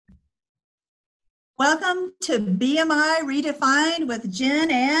Welcome to BMI Redefined with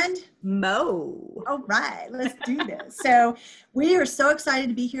Jen and Mo. all right, let's do this. So we are so excited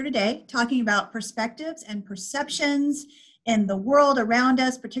to be here today talking about perspectives and perceptions in the world around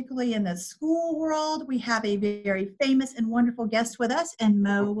us, particularly in the school world. We have a very famous and wonderful guest with us, and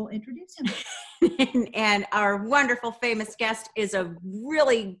Mo will introduce him. And our wonderful famous guest is a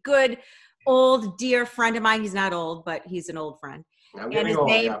really good old dear friend of mine. He's not old, but he's an old friend. And his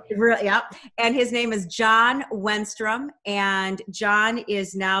name, and his name is John Wenstrom. And John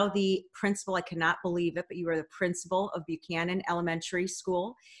is now the principal. I cannot believe it, but you are the principal of Buchanan Elementary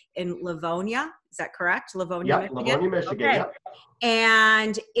School in Livonia. Is that correct? Livonia, Michigan. Livonia, Michigan. Okay. Yep.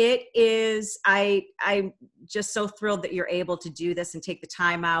 And it is. I'm just so thrilled that you're able to do this and take the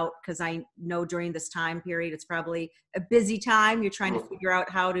time out, because I know during this time period it's probably a busy time. You're trying to figure out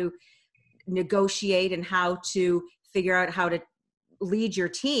how to negotiate and how to figure out how to lead your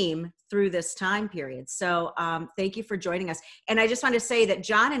team through this time period. So thank you for joining us. And I just want to say that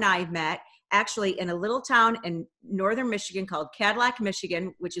John and I met actually in a little town in northern Michigan called Cadillac,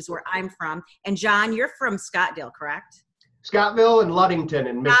 Michigan, which is where I'm from. And John, you're from Scottsdale, correct? Scottsville and Ludington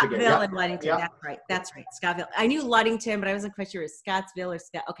in Michigan. Scottsville and Ludington. Yep. That's right. Scottsville. I knew Ludington, but I wasn't quite sure it was Scottsville or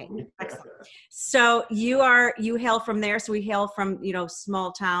Scott. Okay, excellent. So you hail from there. So we hail from,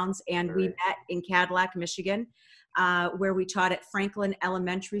 small towns, and we met in Cadillac, Michigan, where we taught at Franklin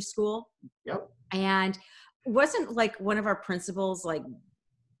Elementary School. Yep. And wasn't like one of our principals like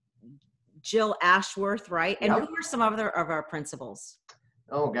Jill Ashworth, right? And who were some other of our principals?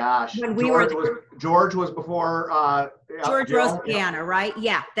 Oh gosh, when George was before George Rosiana, right?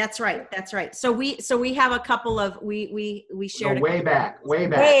 Yeah, that's right. So we have a couple of we shared way back. Way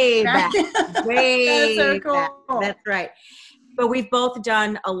so cool. back. That's right. But we've both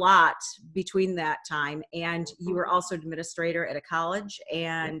done a lot between that time, and you were also administrator at a college,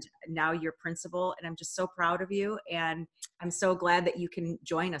 and now you're principal, and I'm just so proud of you, and I'm so glad that you can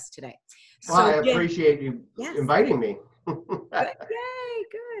join us today. Well, so, I appreciate you inviting me. Yay,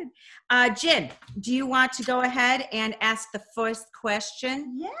 good. Jen, do you want to go ahead and ask the first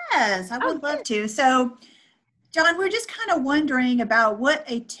question? Yes, I would love to. So, John, we're just kind of wondering about what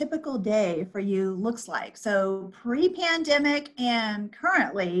a typical day for you looks like. So pre-pandemic and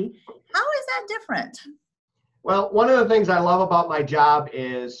currently, how is that different? Well, one of the things I love about my job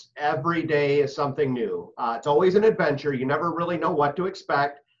is every day is something new. It's always an adventure. You never really know what to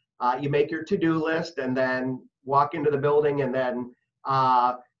expect. You make your to-do list and then walk into the building, and then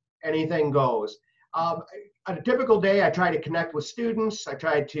anything goes. On a typical day, I try to connect with students. I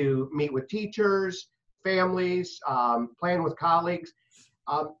try to meet with teachers, families, plan with colleagues.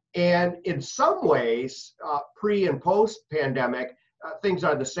 And in some ways, pre and post pandemic, things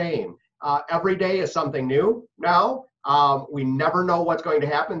are the same. Every day is something new now. We never know what's going to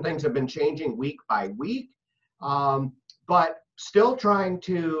happen. Things have been changing week by week, but still trying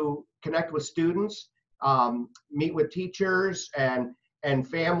to connect with students, meet with teachers and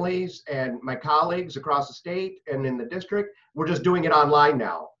families and my colleagues across the state and in the district. We're just doing it online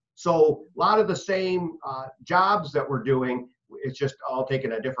now. So a lot of the same jobs that we're doing, it's just all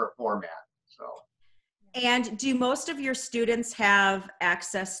taken a different format. So. And do most of your students have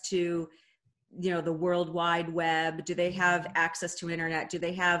access to, the World Wide Web? Do they have access to internet? Do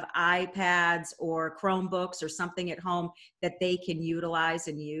they have iPads or Chromebooks or something at home that they can utilize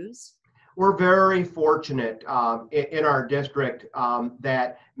and use? We're very fortunate in our district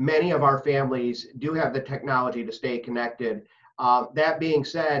that many of our families do have the technology to stay connected. That being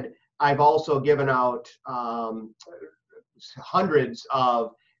said, I've also given out hundreds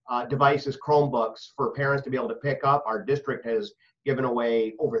of devices, Chromebooks, for parents to be able to pick up. Our district has given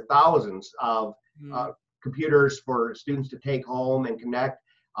away over thousands of computers for students to take home and connect.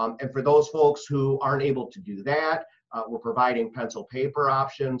 And for those folks who aren't able to do that, we're providing pencil paper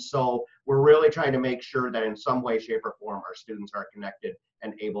options. So we're really trying to make sure that in some way, shape, or form, our students are connected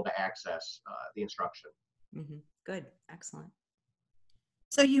and able to access the instruction. Mm-hmm. Good. Excellent.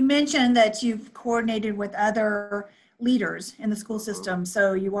 So you mentioned that you've coordinated with other leaders in the school system.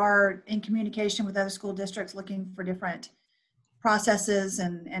 So you are in communication with other school districts looking for different processes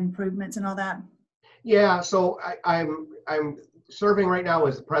and improvements and all that? Yeah, so I'm serving right now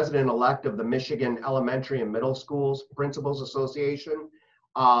as the president-elect of the Michigan Elementary and Middle Schools Principals Association.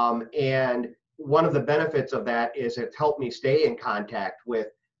 And one of the benefits of that is it's helped me stay in contact with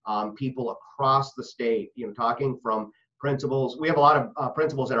people across the state, talking from principals. We have a lot of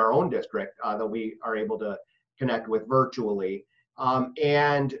principals in our own district that we are able to connect with virtually.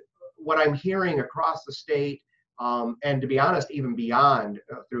 And what I'm hearing across the state, and to be honest, even beyond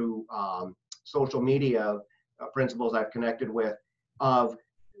through social media principals I've connected with, of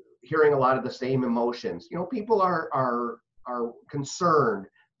hearing a lot of the same emotions. People are concerned,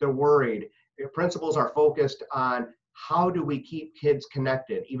 they're worried. Principals are focused on how do we keep kids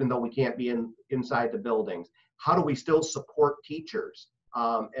connected, even though we can't be inside the buildings? How do we still support teachers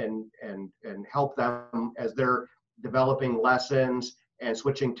and help them as they're developing lessons and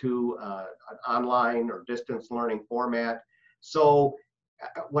switching to an online or distance learning format? So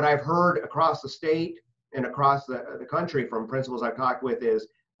what I've heard across the state and across the country from principals I've talked with is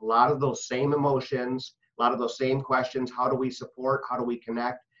a lot of those same emotions, a lot of those same questions. How do we support? How do we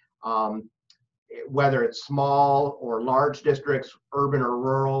connect? Whether it's small or large districts, urban or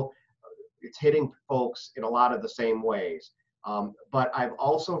rural, it's hitting folks in a lot of the same ways. But I've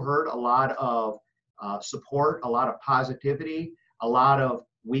also heard a lot of support, a lot of positivity, a lot of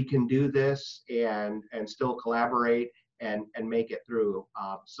we can do this and still collaborate and make it through.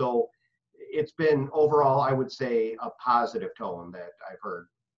 So it's been overall, I would say, a positive tone that I've heard.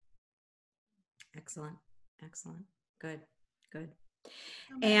 Excellent. Good.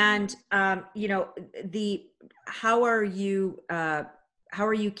 And how are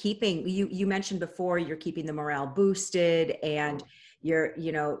you keeping, you mentioned before you're keeping the morale boosted and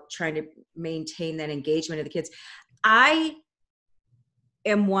you're trying to maintain that engagement of the kids. I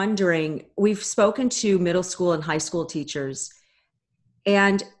am wondering, we've spoken to middle school and high school teachers,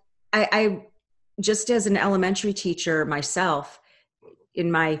 and I just as an elementary teacher myself,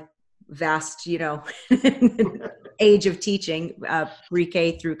 in my vast age of teaching,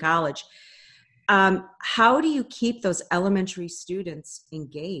 pre-K through college, how do you keep those elementary students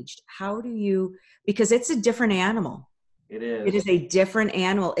engaged? Because it's a different animal. It is. It is a different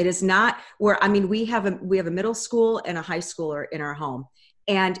animal. It is not where, we have a middle school and a high schooler in our home,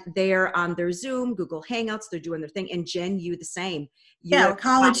 and they're on their Zoom, Google Hangouts, they're doing their thing. And Jen, you the same.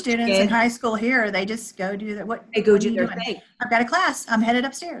 College students in high school here, they just go do their thing. I've got a class, I'm headed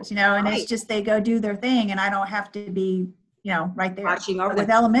upstairs, and right. It's just, they go do their thing, and I don't have to be, right there. Watching over with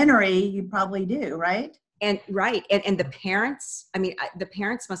elementary, you probably do, right? And the parents, the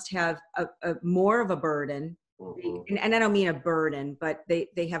parents must have a more of a burden. Mm-hmm. And I don't mean a burden, but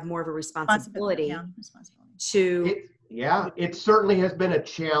they have more of a responsibility. It certainly has been a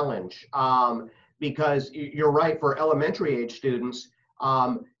challenge. Because you're right, for elementary age students,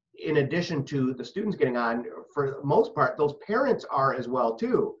 in addition to the students getting on, for the most part, those parents are as well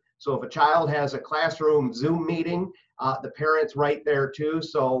too. So if a child has a classroom Zoom meeting, the parent's right there too.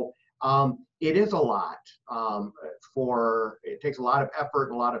 So it is a lot it takes a lot of effort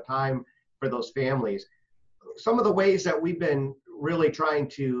and a lot of time for those families. Some of the ways that we've been really trying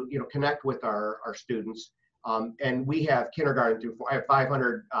to connect with our students, and we have I have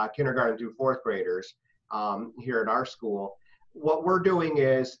 500 kindergarten through fourth graders here at our school. What we're doing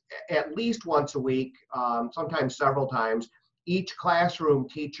is at least once a week, sometimes several times, each classroom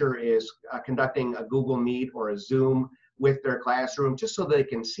teacher is conducting a Google Meet or a Zoom with their classroom, just so they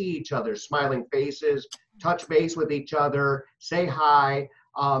can see each other's smiling faces, touch base with each other, say hi.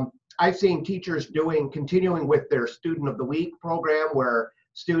 I've seen teachers continuing with their Student of the Week program, where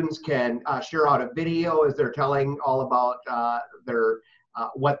students can share out a video as they're telling all about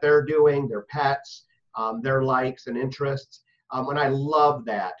what they're doing, their pets, their likes and interests. And I love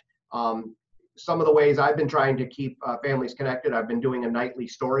that. Some of the ways I've been trying to keep families connected, I've been doing a nightly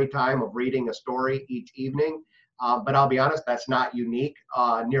story time of reading a story each evening. But I'll be honest, that's not unique.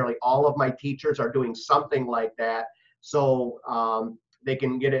 Nearly all of my teachers are doing something like that. So they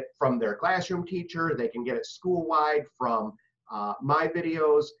can get it from their classroom teacher, they can get it school-wide from my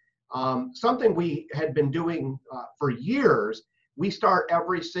videos. Something we had been doing for years, we start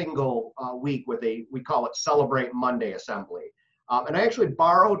every single week with we call it Celebrate Monday Assembly. And I actually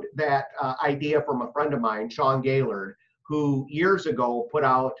borrowed that idea from a friend of mine, Sean Gaylord, who years ago put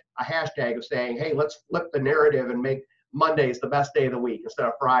out a hashtag of saying, hey, let's flip the narrative and make Mondays the best day of the week instead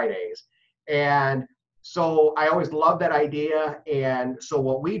of Fridays. And so I always loved that idea. And so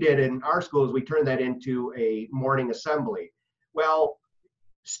what we did in our school is we turned that into a morning assembly. Well,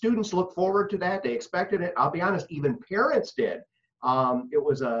 students look forward to that. They expected it. I'll be honest, even parents did. It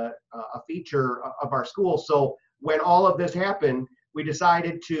was a feature of our school. So when all of this happened, we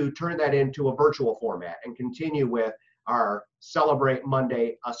decided to turn that into a virtual format and continue with our Celebrate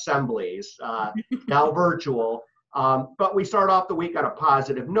Monday assemblies, now virtual. But we start off the week on a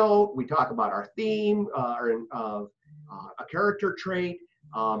positive note. We talk about our theme, a character trait.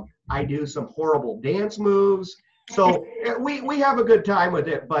 I do some horrible dance moves. So we have a good time with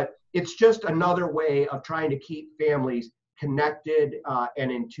it, but it's just another way of trying to keep families connected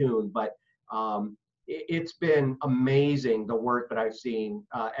and in tune. But it's been amazing, the work that I've seen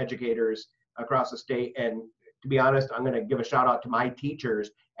educators across the state and to be honest, I'm going to give a shout out to my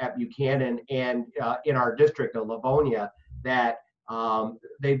teachers at Buchanan and in our district of Livonia that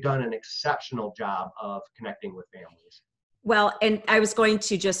they've done an exceptional job of connecting with families. Well, and I was going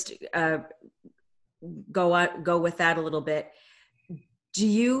to just go with that a little bit. Do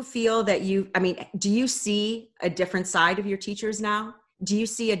you feel that do you see a different side of your teachers now? Do you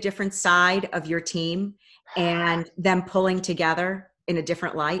see a different side of your team and them pulling together in a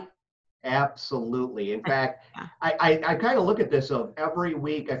different light? Absolutely. In fact, I kind of look at this of every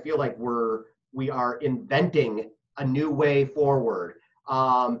week, I feel like we are inventing a new way forward.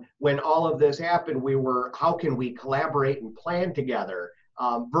 When all of this happened, how can we collaborate and plan together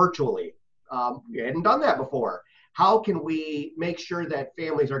virtually? We hadn't done that before. How can we make sure that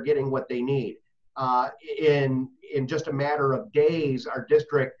families are getting what they need? In just a matter of days, our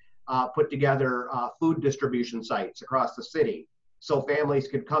district put together food distribution sites across the city so families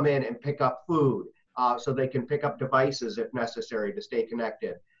could come in and pick up food, so they can pick up devices if necessary to stay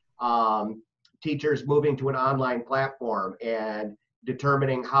connected. Teachers moving to an online platform and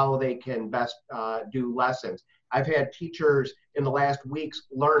determining how they can best do lessons. I've had teachers in the last weeks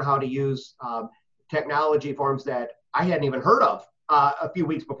learn how to use technology forms that I hadn't even heard of a few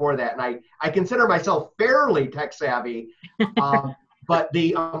weeks before that. And I consider myself fairly tech savvy, but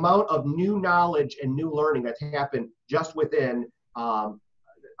the amount of new knowledge and new learning that's happened just within our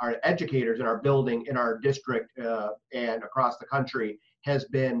educators in our building, in our district, and across the country has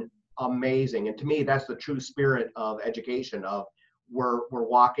been amazing. And to me, that's the true spirit of education, of we're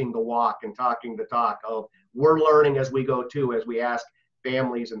walking the walk and talking the talk, of we're learning as we go too, as we ask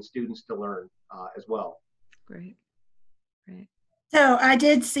families and students to learn as well. Great. So I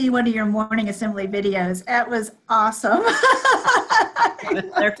did see one of your morning assembly videos. That was awesome.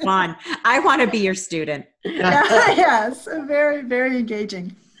 They're fun. I want to be your student. Yes, very, very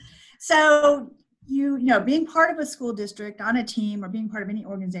engaging. So you know, being part of a school district, on a team, or being part of any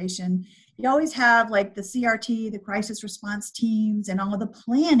organization, you always have like the CRT, the crisis response teams, and all of the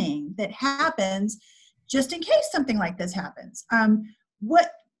planning that happens just in case something like this happens.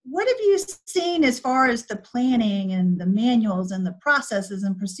 What have you seen as far as the planning and the manuals and the processes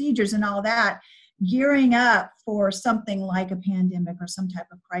and procedures and all that gearing up for something like a pandemic or some type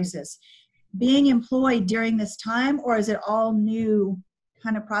of crisis being employed during this time? Or is it all new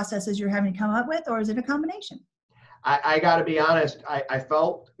kind of processes you're having to come up with, or is it a combination? I got to be honest, I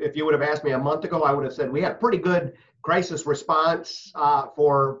felt if you would have asked me a month ago, I would have said we had pretty good crisis response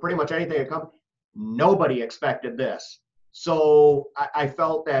for pretty much anything that comes. Nobody expected this. So I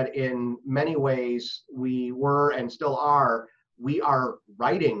felt that in many ways we were and still are, we are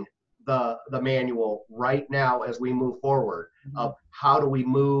writing the manual right now as we move forward of how do we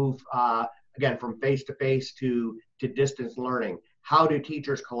move, again, from face-to-face to distance learning. How do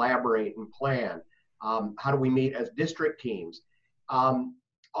teachers collaborate and plan? How do we meet as district teams?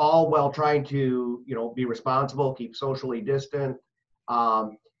 All while trying to, be responsible, keep socially distant.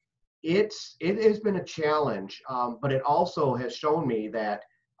 It has been a challenge, but it also has shown me that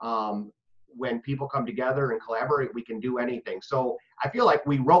when people come together and collaborate, we can do anything. So I feel like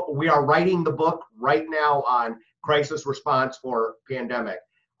we are writing the book right now on crisis response for pandemic,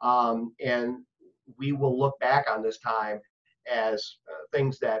 and we will look back on this time as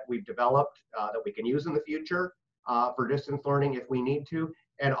things that we've developed that we can use in the future for distance learning if we need to,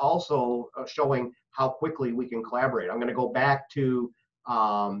 and also showing how quickly we can collaborate. I'm going to go back to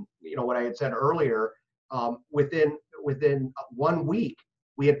what I had said earlier. Within 1 week,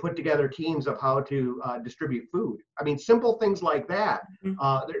 we had put together teams of how to distribute food. I mean, simple things like that.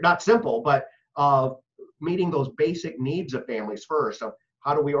 They're not simple, but meeting those basic needs of families first. Of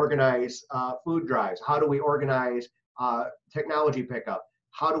how do we organize food drives? How do we organize technology pickup?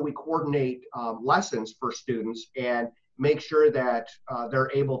 How do we coordinate lessons for students and make sure that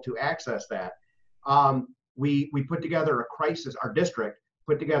they're able to access that? We put together our district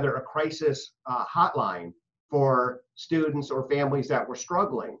put together a crisis hotline for students or families that were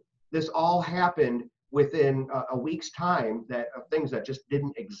struggling. This all happened within a week's time of things that just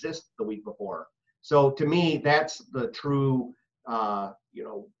didn't exist the week before. So to me, that's the true,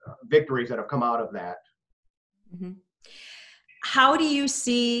 victories that have come out of that. Mm-hmm. How do you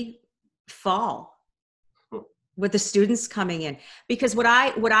see fall with the students coming in? Because what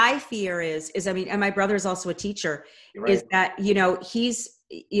I fear is I mean, and my brother's also a teacher, right, is that,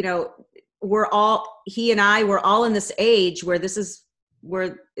 we're all in this age where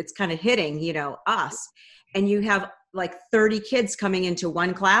it's kind of hitting, us, and you have like 30 kids coming into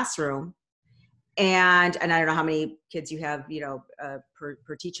one classroom, and I don't know how many kids you have,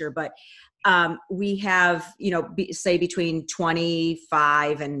 per teacher, but we have, say between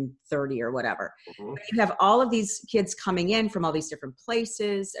 25 and 30 or whatever. Mhm. You have all of these kids coming in from all these different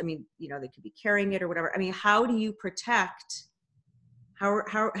places. I mean, they could be carrying it or whatever. I mean, how do you protect?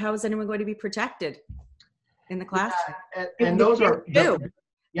 How is anyone going to be protected in the classroom? And those are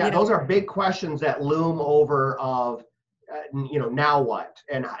those are big questions that loom over of now what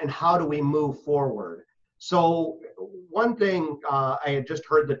and how do we move forward. So one thing I had just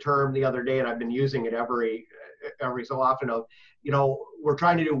heard the term the other day, and I've been using it every so often of, we're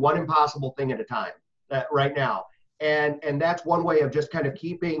trying to do one impossible thing at a time right now. And that's one way of just kind of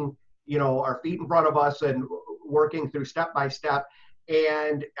keeping, our feet in front of us and working through step by step.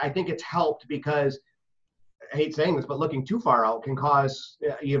 And I think it's helped because, I hate saying this, but looking too far out can cause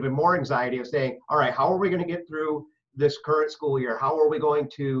even more anxiety of saying, all right, how are we going to get through this current school year? How are we going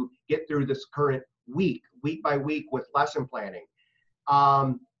to get through this current week by week with lesson planning?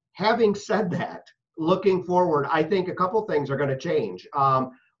 Having said that, looking forward, I think a couple things are going to change.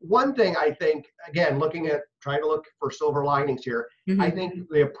 One thing I think, again, trying to look for silver linings here, Mm-hmm. I think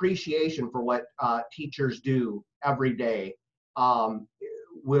the appreciation for what teachers do every day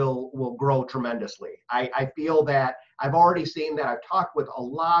will grow tremendously. I feel that I've already seen that. I've talked with a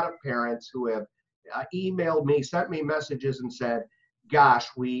lot of parents who have emailed me, sent me messages and said, gosh,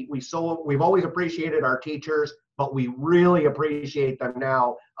 we've always appreciated our teachers, but we really appreciate them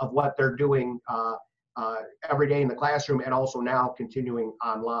now of what they're doing every day in the classroom and also now continuing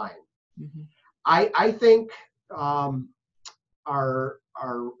online. Mm-hmm. I think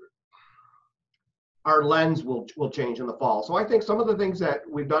our lens will change in the fall. So I think some of the things that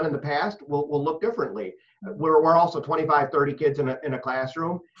we've done in the past will look differently. We're also 25, 30 kids in a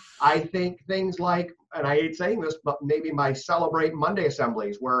classroom. I think things like, and I hate saying this, but maybe my Celebrate Monday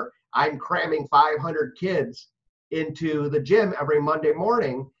assemblies where I'm cramming 500 kids into the gym every Monday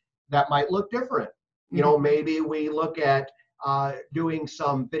morning, that might look different. Mm-hmm. Maybe we look at doing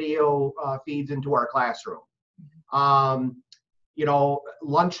some video feeds into our classroom.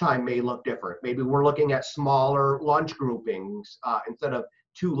 Lunchtime may look different. Maybe we're looking at smaller lunch groupings. Instead of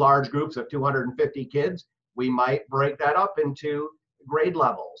 2 large groups of 250 kids, we might break that up into grade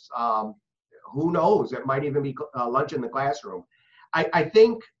levels. Who knows? It might even be lunch in the classroom. I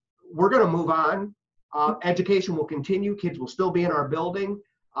think we're going to move on. Education will continue. Kids will still be in our building.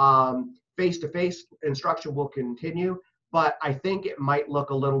 Face-to-face instruction will continue. But I think it might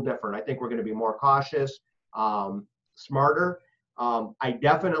look a little different. I think we're going to be more cautious, smarter. I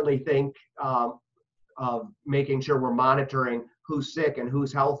definitely think of making sure we're monitoring who's sick and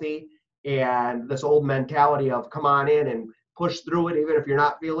who's healthy, and this old mentality of come on in and push through it even if you're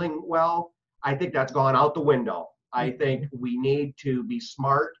not feeling well. I think that's gone out the window. I think we need to be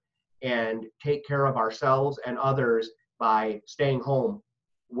smart and take care of ourselves and others by staying home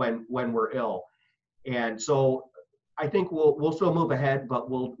when we're ill. And so I think we'll still move ahead, but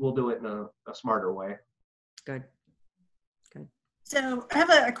we'll do it in a smarter way. Good. So I have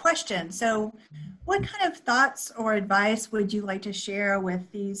a question. So what kind of thoughts or advice would you like to share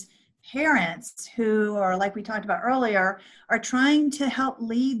with these parents who are, like we talked about earlier, are trying to help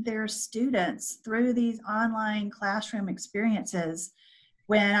lead their students through these online classroom experiences?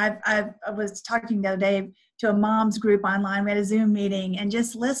 When I was talking the other day to a mom's group online, we had a Zoom meeting, and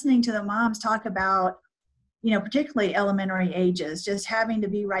just listening to the moms talk about, particularly elementary ages, just having to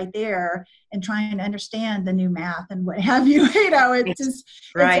be right there and trying to understand the new math and what have you. It's just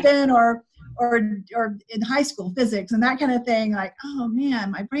right. It's been or in high school physics and that kind of thing. Like, oh man,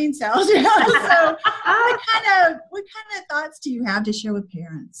 my brain cells. So what kind of thoughts do you have to share with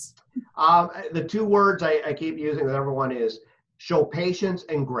parents? The 2 words I keep using with everyone is show patience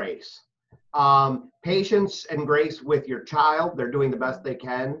and grace. Patience and grace with your child. They're doing the best they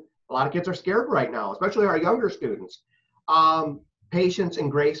can. A lot of kids are scared right now, especially our younger students. Patience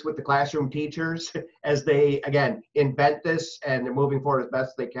and grace with the classroom teachers as they, again, invent this and they're moving forward as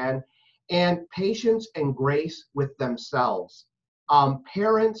best they can. And patience and grace with themselves.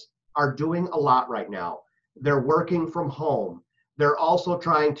 Parents are doing a lot right now. They're working from home. They're also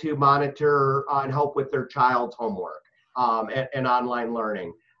trying to monitor and help with their child's homework and online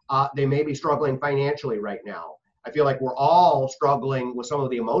learning. They may be struggling financially right now. I feel like we're all struggling with some of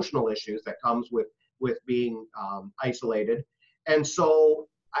the emotional issues that comes with being isolated. And so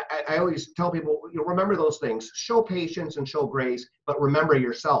I always tell people, remember those things. Show patience and show grace, but remember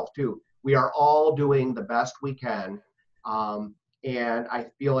yourself too. We are all doing the best we can. And I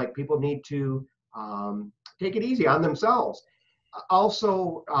feel like people need to take it easy on themselves.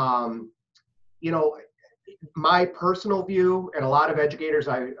 Also, my personal view, and a lot of educators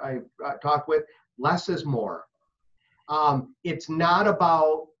I've talked with, less is more. It's not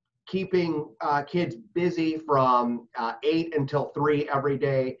about keeping kids busy from 8 until 3 every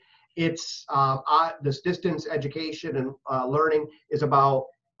day. It's this distance education and learning is about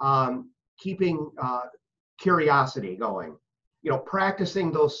keeping curiosity going,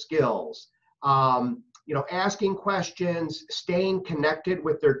 practicing those skills, asking questions, staying connected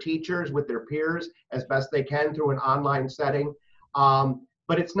with their teachers, with their peers as best they can through an online setting.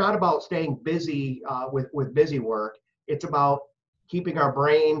 But it's not about staying busy with busy work. It's about keeping our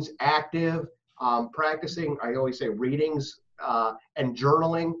brains active, practicing, I always say readings and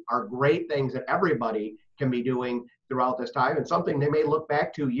journaling are great things that everybody can be doing throughout this time, and something they may look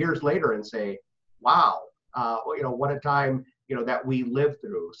back to years later and say, wow, what a time, that we lived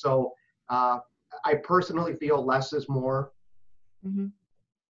through. So I personally feel less is more. Mm-hmm.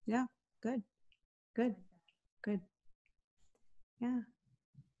 Yeah, good. Yeah.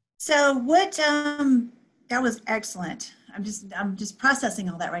 So that was excellent. I'm just processing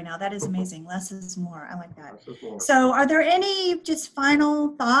all that right now. That is amazing. Less is more. I like that. So are there any just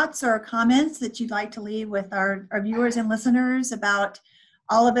final thoughts or comments that you'd like to leave with our viewers and listeners about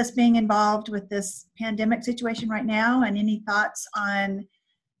all of us being involved with this pandemic situation right now, and any thoughts on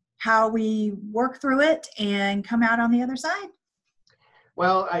how we work through it and come out on the other side?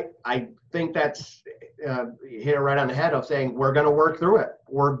 Well, I think that's hit it right on the head of saying we're going to work through it.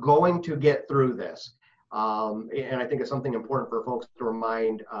 We're going to get through this. And I think it's something important for folks to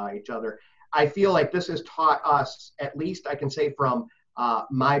remind each other. I feel like this has taught us, at least I can say from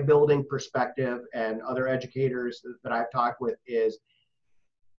my building perspective and other educators that I've talked with, is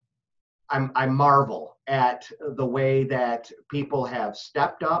I marvel at the way that people have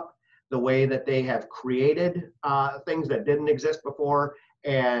stepped up, the way that they have created things that didn't exist before,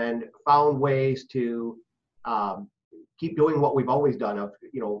 and found ways to keep doing what we've always done of,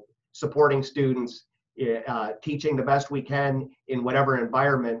 supporting students, teaching the best we can in whatever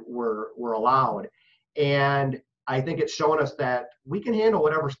environment we're allowed. And I think it's shown us that we can handle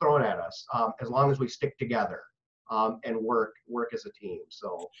whatever's thrown at us as long as we stick together and work as a team.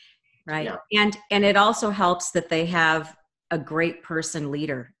 So. Right. Yeah. And it also helps that they have a great person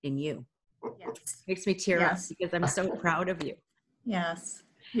leader in you. Yes. Makes me tear up because I'm so proud of you. Yes.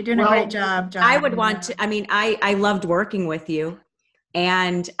 You're doing a great job, John. I would want to, I loved working with you,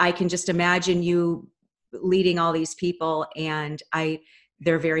 and I can just imagine you leading all these people, and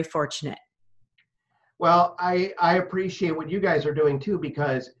they're very fortunate. Well, I appreciate what you guys are doing too,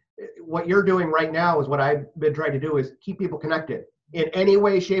 because what you're doing right now is what I've been trying to do, is keep people connected in any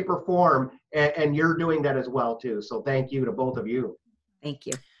way, shape, or form, and you're doing that as well too. So thank you to both of you. Thank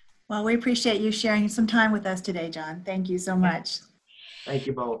you. Well, we appreciate you sharing some time with us today, John. Thank you so much. Thank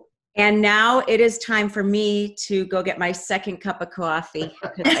you both. And now it is time for me to go get my second cup of coffee.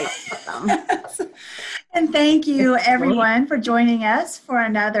 And thank you everyone for joining us for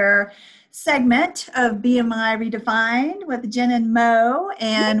another segment of BMI Redefined with Jen and Mo,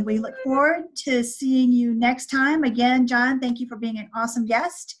 and we look forward to seeing you next time. Again, John, thank you for being an awesome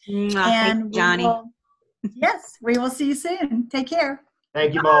guest. And Johnny. We will see you soon. Take care.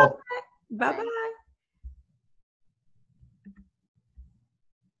 Thank you both. Bye-bye.